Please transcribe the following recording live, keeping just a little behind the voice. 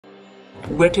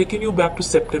We're taking you back to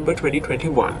September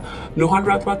 2021. Lohan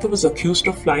Ratwatte was accused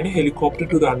of flying a helicopter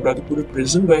to the Anuradhapura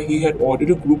prison where he had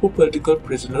ordered a group of political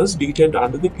prisoners detained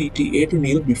under the PTA to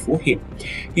kneel before him.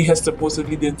 He has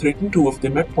supposedly then threatened two of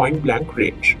them at point-blank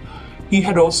range. He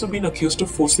had also been accused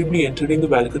of forcibly entering the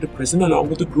Valakata prison along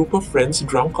with a group of friends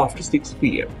drunk after 6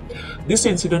 p.m. This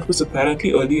incident was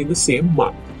apparently early in the same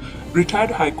month.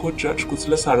 Retired High Court Judge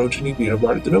Kusala Sarojini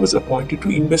Veeravardhana was appointed to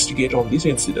investigate on these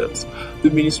incidents. The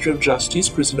Ministry of Justice,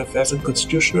 Prison Affairs and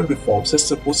Constitutional Reforms has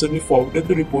supposedly forwarded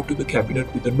the report to the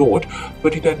Cabinet with a note,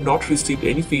 but it had not received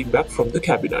any feedback from the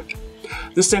Cabinet.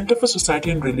 The Centre for Society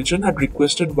and Religion had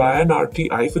requested via an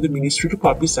RTI for the Ministry to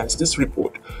publicize this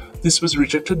report. This was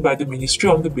rejected by the Ministry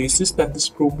on the basis that this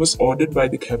probe was ordered by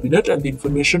the Cabinet and the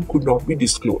information could not be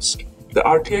disclosed. The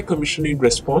RTI Commission, in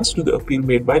response to the appeal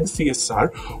made by the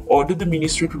CSR, ordered the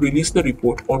Ministry to release the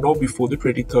report on or before the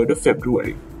 23rd of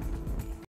February.